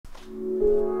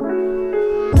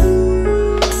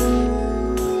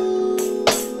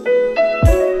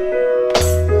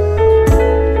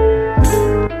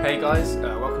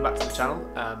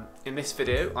In this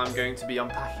video, I'm going to be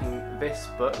unpacking this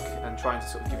book and trying to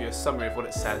sort of give you a summary of what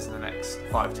it says in the next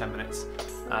 5-10 minutes.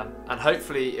 And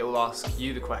hopefully it will ask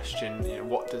you the question,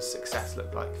 what does success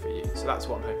look like for you? So that's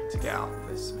what I'm hoping to get out of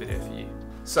this video for you.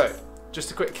 So,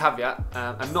 just a quick caveat,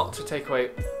 and not to take away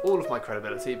all of my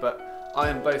credibility, but I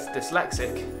am both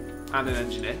dyslexic and an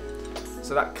engineer,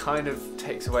 so that kind of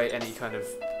takes away any kind of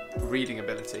reading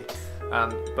ability.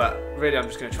 But really I'm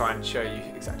just going to try and show you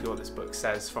exactly what this book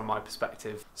says from my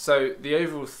perspective. So the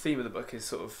overall theme of the book is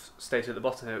sort of stated at the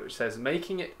bottom here, which says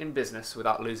making it in business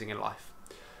without losing in life.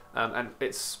 And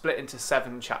it's split into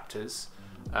 7 chapters,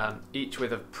 each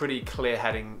with a pretty clear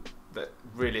heading that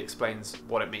really explains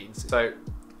what it means. So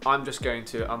I'm just going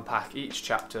to unpack each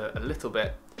chapter a little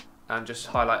bit and just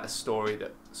highlight a story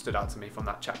that stood out to me from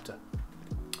that chapter.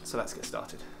 So let's get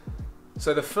started.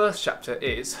 So the first chapter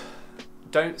is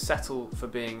don't settle for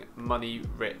being money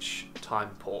rich,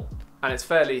 time poor. And it's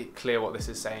fairly clear what this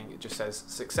is saying. It just says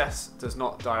success does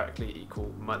not directly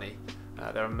equal money.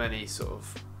 There are many sort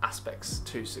of aspects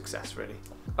to success, really.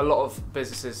 A lot of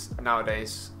businesses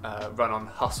nowadays run on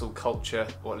hustle culture,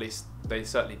 or at least they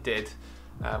certainly did,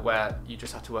 where you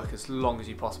just had to work as long as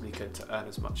you possibly could to earn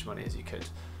as much money as you could.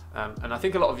 And I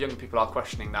think a lot of young people are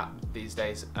questioning that these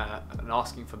days and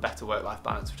asking for better work-life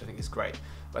balance, which I think is great.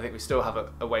 But I think we still have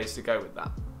a ways to go with that.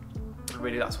 And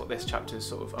really that's what this chapter is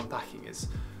sort of unpacking is,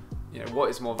 what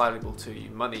is more valuable to you,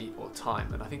 money or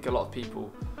time? And I think a lot of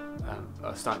people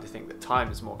are starting to think that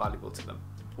time is more valuable to them.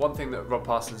 One thing that Rob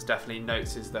Parsons definitely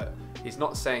notes is that he's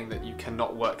not saying that you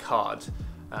cannot work hard.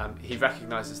 He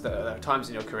recognises that there are times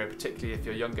in your career, particularly if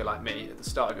you're younger like me, at the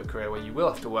start of your career, where you will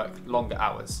have to work longer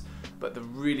hours. But the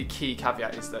really key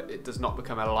caveat is that it does not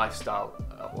become a lifestyle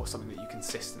or something that you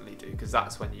consistently do, because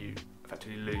that's when you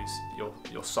effectively lose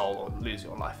your soul or lose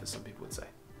your life, as some people would say.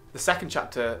 The second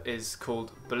chapter is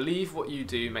called Believe What You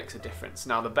Do Makes a Difference.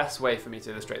 Now the best way for me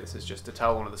to illustrate this is just to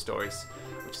tell one of the stories,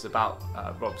 which is about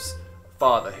Rob's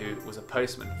father, who was a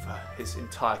postman for his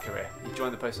entire career. He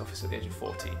joined the post office at the age of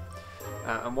 14.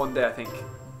 And one day I think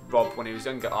Rob, when he was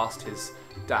younger, asked his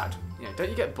dad, don't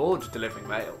you get bored delivering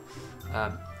mail?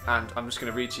 And I'm just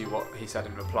going to read you what he said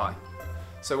in reply.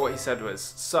 So what he said was,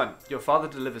 "Son, your father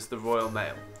delivers the Royal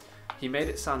Mail. He made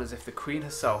it sound as if the Queen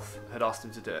herself had asked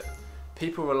him to do it.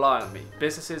 People rely on me,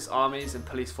 businesses, armies and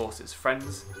police forces,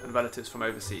 friends and relatives from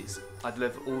overseas. I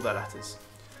deliver all their letters.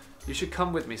 You should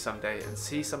come with me someday and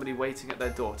see somebody waiting at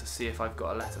their door to see if I've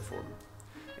got a letter for them.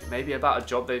 It may be about a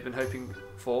job they've been hoping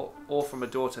for, or from a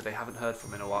daughter they haven't heard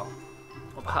from in a while.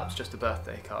 Or perhaps just a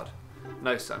birthday card.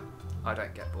 No, son, I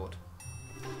don't get bored."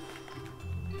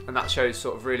 And that shows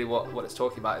sort of really what it's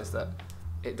talking about, is that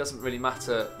it doesn't really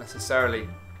matter necessarily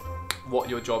what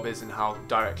your job is and how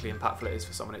directly impactful it is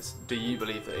for someone. It's, do you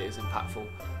believe that it is impactful,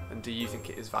 and do you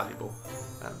think it is valuable?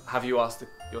 Have you asked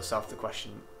yourself the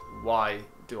question, why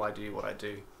do I do what I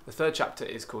do? The third chapter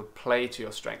is called Play to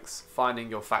Your Strengths,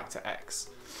 Finding Your Factor X.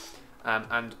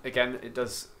 And again,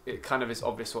 it kind of is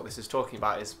obvious what this is talking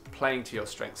about, is playing to your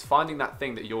strengths, finding that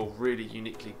thing that you're really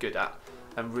uniquely good at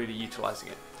and really utilising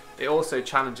it. It also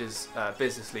challenges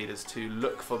business leaders to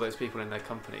look for those people in their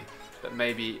company that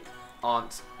maybe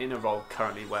aren't in a role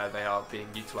currently where they are being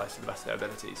utilised to the best of their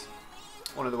abilities.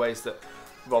 One of the ways that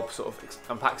Rob sort of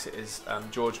unpacks it is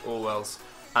George Orwell's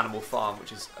Animal Farm,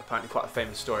 which is apparently quite a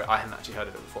famous story. I hadn't actually heard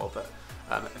of it before, but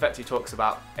effectively talks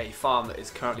about a farm that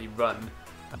is currently run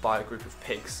by a group of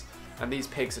pigs, and these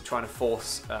pigs are trying to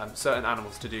force certain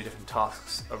animals to do different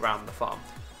tasks around the farm.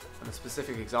 And the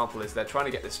specific example is they're trying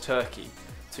to get this turkey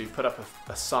to put up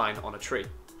a sign on a tree,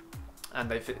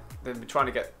 and they've been trying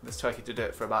to get this turkey to do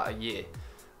it for about a year,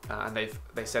 and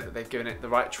they said that they've given it the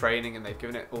right training and they've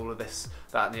given it all of this,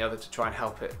 that and the other to try and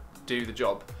help it do the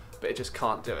job, but it just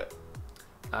can't do it.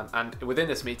 And within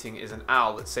this meeting is an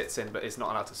owl that sits in but is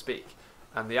not allowed to speak.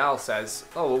 And the owl says,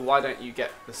 "Oh, well, why don't you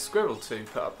get the squirrel to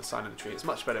put up the sign on the tree? It's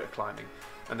much better at climbing."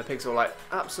 And the pigs are like,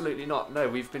 "Absolutely not. No,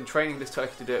 we've been training this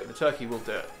turkey to do it. The turkey will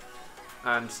do it."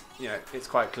 And it's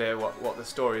quite clear what the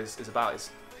story is about. Is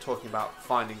talking about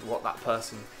finding what that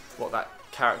person, what that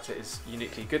character is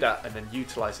uniquely good at, and then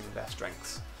utilising their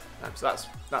strengths. So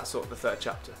that's sort of the third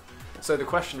chapter. So the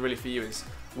question really for you is,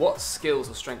 what skills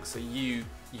or strengths are you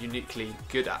uniquely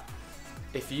good at?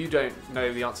 If you don't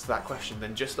know the answer to that question,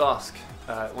 then just ask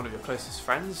one of your closest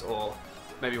friends or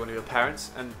maybe one of your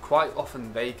parents, and quite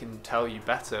often they can tell you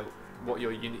better what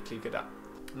you're uniquely good at.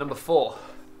 Number 4,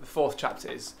 the fourth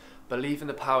chapter is Believe in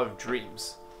the Power of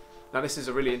Dreams. Now this is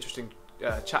a really interesting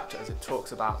chapter, as it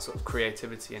talks about sort of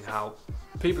creativity and how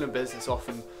people in business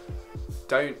often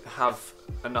don't have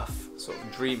enough sort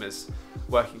of dreamers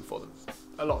working for them.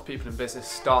 A lot of people in business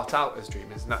start out as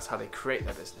dreamers, and that's how they create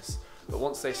their business. but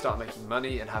once they start making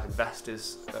money and have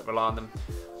investors that rely on them,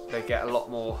 they get a lot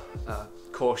more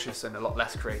cautious and a lot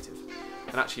less creative.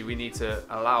 And actually we need to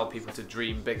allow people to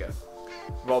dream bigger.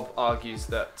 Rob argues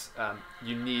that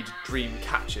you need dream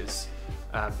catchers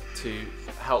to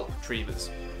help dreamers.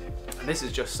 And this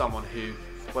is just someone who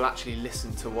will actually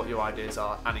listen to what your ideas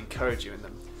are and encourage you in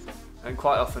them. And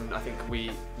quite often I think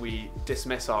we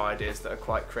dismiss our ideas that are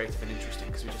quite creative and interesting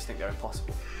because we just think they're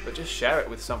impossible. But just share it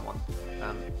with someone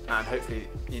and hopefully,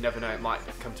 you never know, it might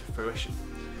come to fruition.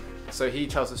 So he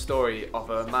tells a story of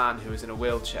a man who was in a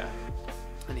wheelchair,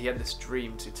 and he had this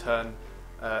dream to turn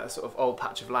a sort of old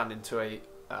patch of land into a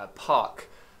park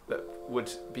that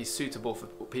would be suitable for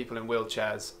people in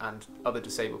wheelchairs and other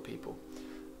disabled people.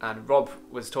 And Rob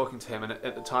was talking to him, and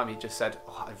at the time he just said,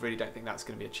 "Oh, I really don't think that's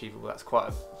going to be achievable. That's quite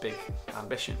a big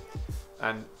ambition."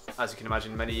 And as you can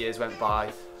imagine, many years went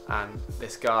by, and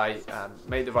this guy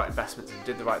made the right investments and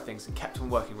did the right things and kept on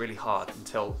working really hard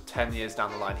until 10 years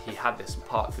down the line he had this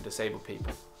park for disabled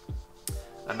people.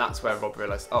 And that's where Rob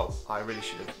realised, oh, I really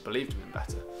should have believed him in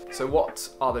better. So what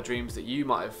are the dreams that you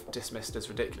might have dismissed as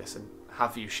ridiculous, and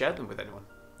have you shared them with anyone?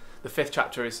 The 5th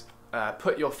chapter is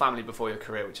put your family before your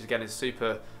career, which again is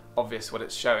super obvious what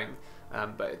it's showing,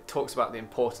 but it talks about the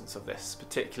importance of this,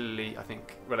 particularly I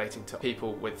think relating to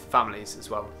people with families as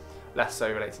well, less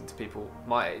so relating to people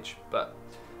my age. But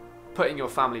putting your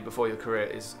family before your career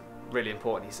is really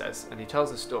important, he says, and he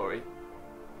tells a story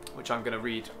which I'm going to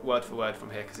read word for word from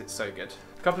here because it's so good.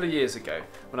 A couple of years ago,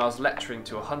 when I was lecturing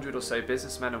to 100 or so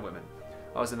businessmen and women,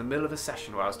 I was in the middle of a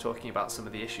session where I was talking about some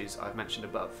of the issues I've mentioned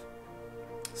above.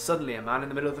 Suddenly, a man in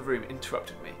the middle of the room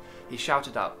interrupted me. He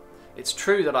shouted out, "It's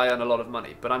true that I earn a lot of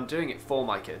money, but I'm doing it for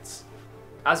my kids."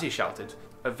 As he shouted,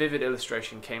 a vivid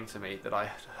illustration came to me that I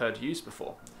had heard used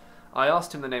before. I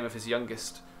asked him the name of his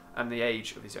youngest and the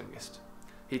age of his youngest.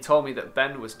 He told me that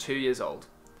Ben was 2 years old.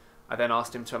 I then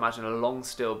asked him to imagine a long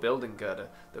steel building girder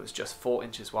that was just 4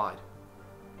 inches wide.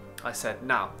 I said,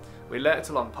 "Now, we let it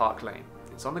along Park Lane.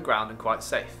 It's on the ground and quite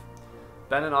safe.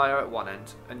 Ben and I are at one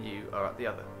end and you are at the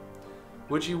other.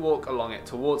 Would you walk along it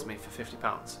towards me for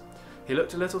 £50? He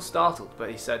looked a little startled, but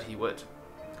he said he would.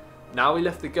 Now we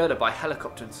lift the girder by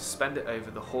helicopter and suspend it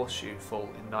over the Horseshoe Fall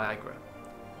in Niagara.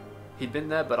 He'd been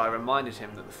there, but I reminded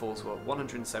him that the falls were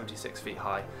 176 feet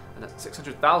high and that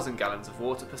 600,000 gallons of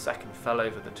water per second fell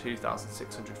over the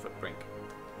 2,600 foot brink.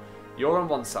 You're on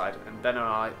one side and Ben and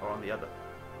I are on the other.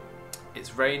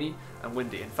 It's rainy and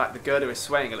windy. In fact, the girder is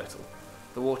swaying a little.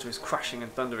 The water is crashing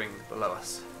and thundering below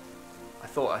us." I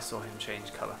thought I saw him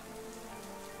change colour.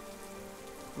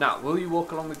 "Now, will you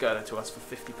walk along the girder to us for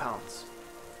 £50?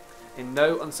 In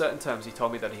no uncertain terms, he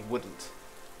told me that he wouldn't.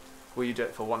 "Will you do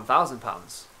it for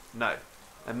 £1,000? No.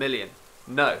 $1 million?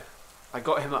 No. I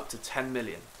got him up to 10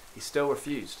 million. He still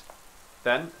refused.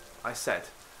 Then I said,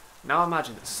 "Now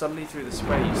imagine that suddenly through the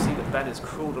spray you see that Ben has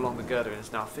crawled along the girder and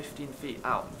is now 15 feet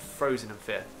out and frozen in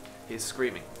fear. He is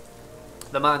screaming."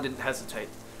 The man didn't hesitate.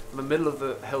 From the middle of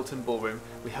the Hilton ballroom,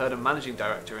 we heard a managing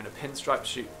director in a pinstripe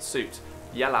suit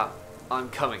yell out, "I'm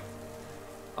coming."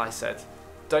 I said,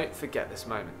 "Don't forget this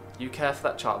moment. You care for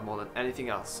that child more than anything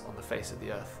else on the face of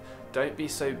the earth. Don't be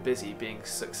so busy being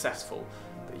successful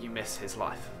that you miss his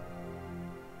life."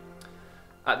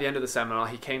 At the end of the seminar,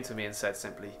 he came to me and said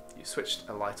simply, "You switched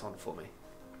a light on for me."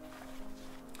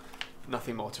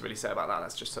 Nothing more to really say about that.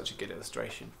 That's just such a good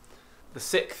illustration. The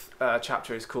 6th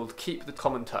chapter is called Keep the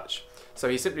Common Touch. So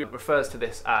he simply refers to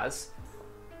this as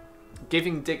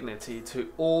giving dignity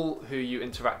to all who you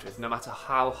interact with, no matter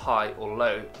how high or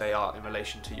low they are in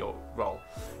relation to your role.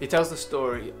 He tells the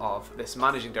story of this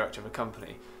managing director of a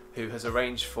company who has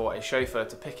arranged for a chauffeur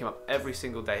to pick him up every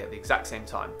single day at the exact same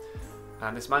time.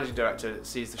 And this managing director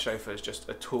sees the chauffeur as just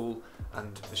a tool,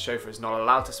 and the chauffeur is not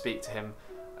allowed to speak to him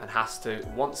and has to,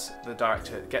 once the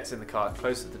director gets in the car and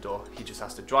closes the door, he just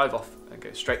has to drive off and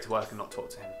go straight to work and not talk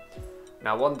to him.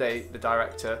 Now one day the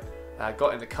director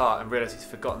got in the car and realised he's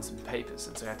forgotten some papers,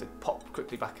 and so he had to pop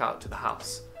quickly back out to the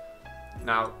house.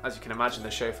 Now, as you can imagine,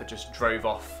 the chauffeur just drove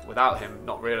off without him,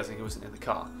 not realising he wasn't in the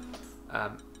car.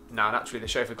 Now naturally the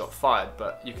chauffeur got fired,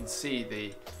 but you can see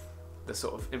the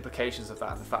sort of implications of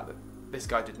that, and the fact that this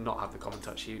guy did not have the common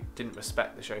touch. He didn't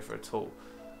respect the chauffeur at all,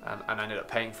 and ended up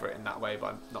paying for it in that way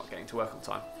by not getting to work on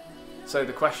time. So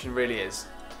the question really is,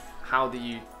 how do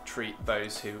you treat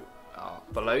those who are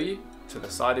below you, to the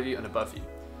side of you and above you?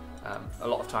 A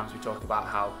lot of times we talk about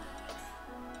how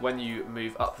when you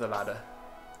move up the ladder,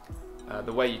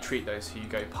 the way you treat those who you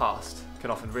go past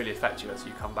can often really affect you as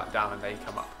you come back down and they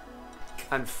come up.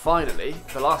 And finally,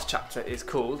 the last chapter is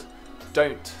called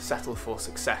Don't Settle for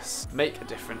Success. Make a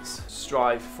difference,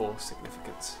 strive for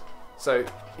significance. So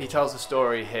he tells the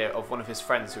story here of one of his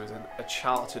friends who was a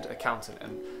chartered accountant,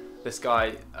 and this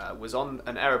guy was on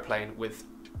an aeroplane with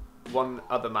one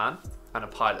other man and a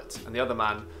pilot, and the other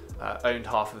man owned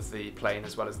half of the plane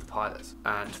as well as the pilot.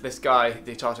 And this guy,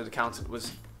 the chartered accountant,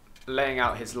 was laying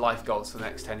out his life goals for the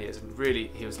next 10 years, and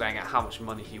really he was laying out how much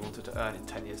money he wanted to earn in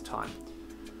 10 years time.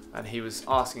 And he was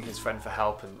asking his friend for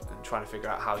help and trying to figure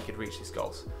out how he could reach these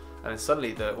goals. And then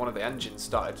suddenly one of the engines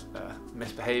started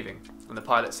misbehaving, and the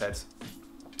pilot said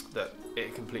that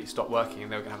it completely stopped working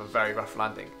and they were going to have a very rough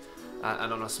landing.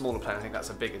 And on a smaller plane, I think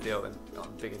that's a bigger deal than on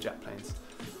bigger jet planes.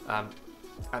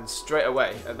 And straight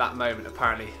away, at that moment,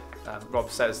 apparently,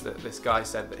 Rob says that this guy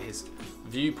said that his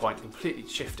viewpoint completely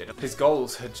shifted. His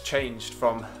goals had changed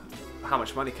from how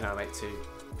much money can I make to,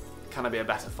 can I be a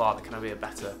better father, can I be a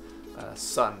better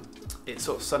son? It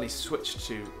sort of suddenly switched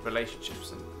to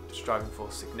relationships and striving for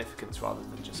significance rather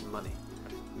than just money.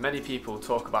 Many people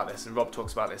talk about this, and Rob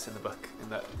talks about this in the book, in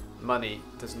that money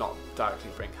does not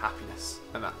directly bring happiness,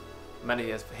 and that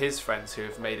many of his friends who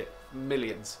have made it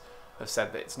millions have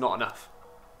said that it's not enough.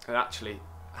 And actually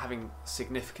having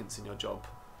significance in your job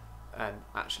and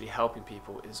actually helping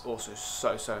people is also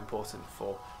so important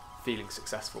for feeling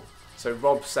successful. So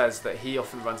Rob says that he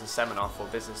often runs a seminar for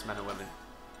businessmen and women,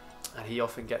 and he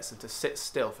often gets them to sit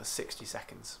still for 60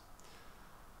 seconds.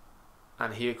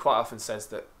 And he quite often says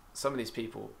that some of these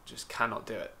people just cannot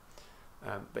do it.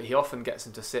 But he often gets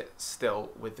them to sit still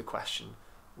with the question,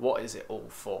 what is it all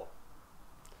for?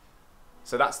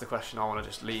 So that's the question I want to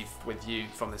just leave with you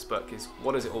from this book, is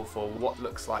what is it all for? What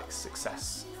looks like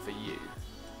success for you?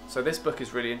 So this book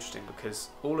is really interesting because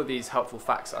all of these helpful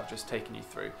facts that I've just taken you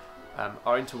through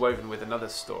are interwoven with another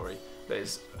story that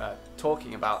is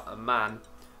talking about a man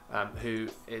who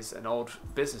is an old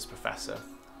business professor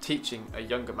teaching a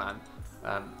younger man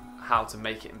how to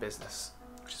make it in business,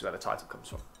 which is where the title comes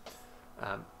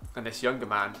from. And this younger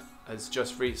man has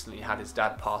just recently had his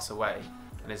dad pass away,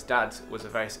 and his dad was a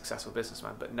very successful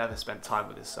businessman but never spent time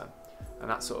with his son, and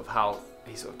that's sort of how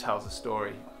he sort of tells the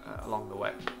story along the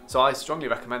way. So I strongly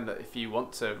recommend that if you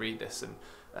want to read this and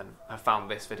have found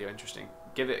this video interesting,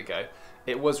 give it a go.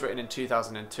 It was written in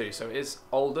 2002, so it is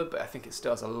older, but I think it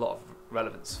still has a lot of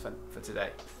relevance for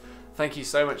today. Thank you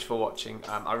so much for watching.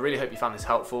 I really hope you found this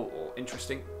helpful or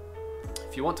interesting.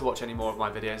 If you want to watch any more of my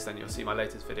videos, then you'll see my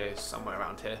latest videos somewhere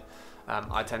around here.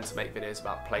 I tend to make videos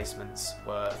about placements,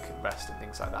 work, and rest and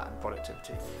things like that, and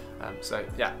productivity. So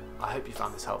yeah, I hope you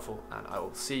found this helpful, and I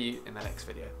will see you in the next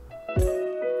video.